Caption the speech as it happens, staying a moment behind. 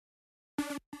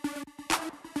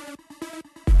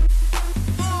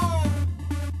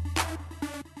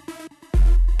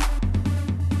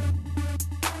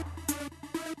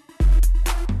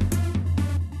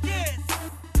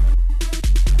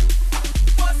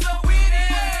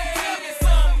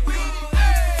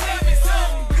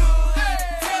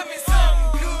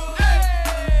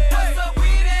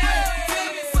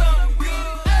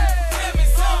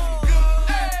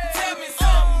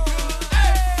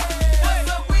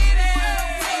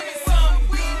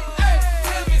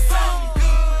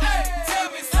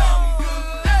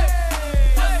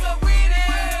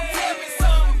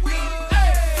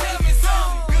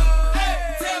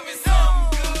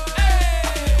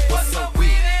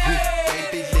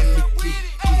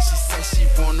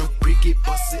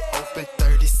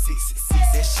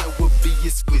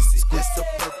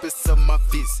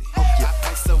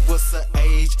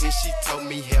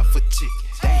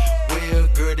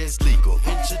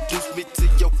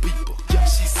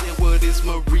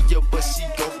but she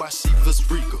go by Shiva's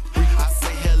Regal. I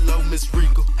say hello, Miss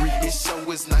Regal. It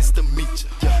sure is nice to meet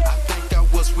you. I think I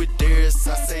was with Darius.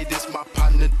 I say this my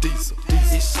partner Diesel.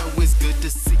 It sure is good to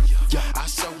see you. I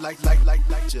show like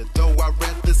you. Though I'd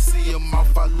rather see him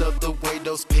off, I love the way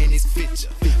those panties fit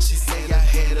you. She say I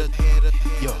had a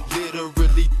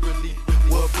literally.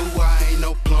 Well, boo, I ain't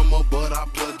no plumber, but I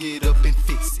plug it up and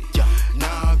fix it.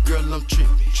 Nah, girl, I'm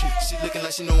tripping. She looking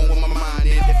like she knowin' what my mind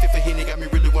is. That fit for Henny got me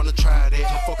really wanna try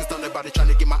that. I'm focused on that body, trying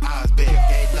to get my eyes back.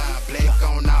 Ain't lying, black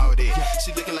on all that.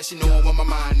 She looking like she knowin' what my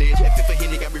mind is. That fit for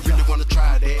Henny got me really wanna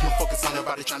try that. I'm focused on that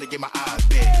body, trying to get my eyes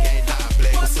back. Ain't lying,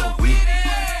 black. What's up with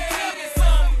it?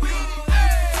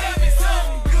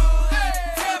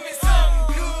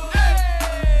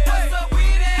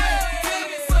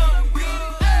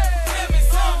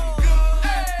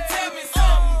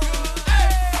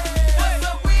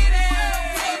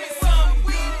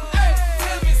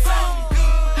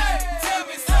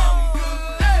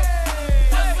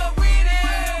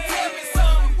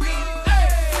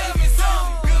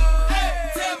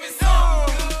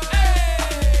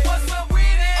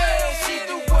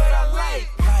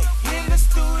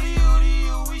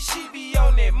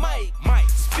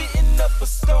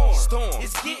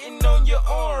 It's getting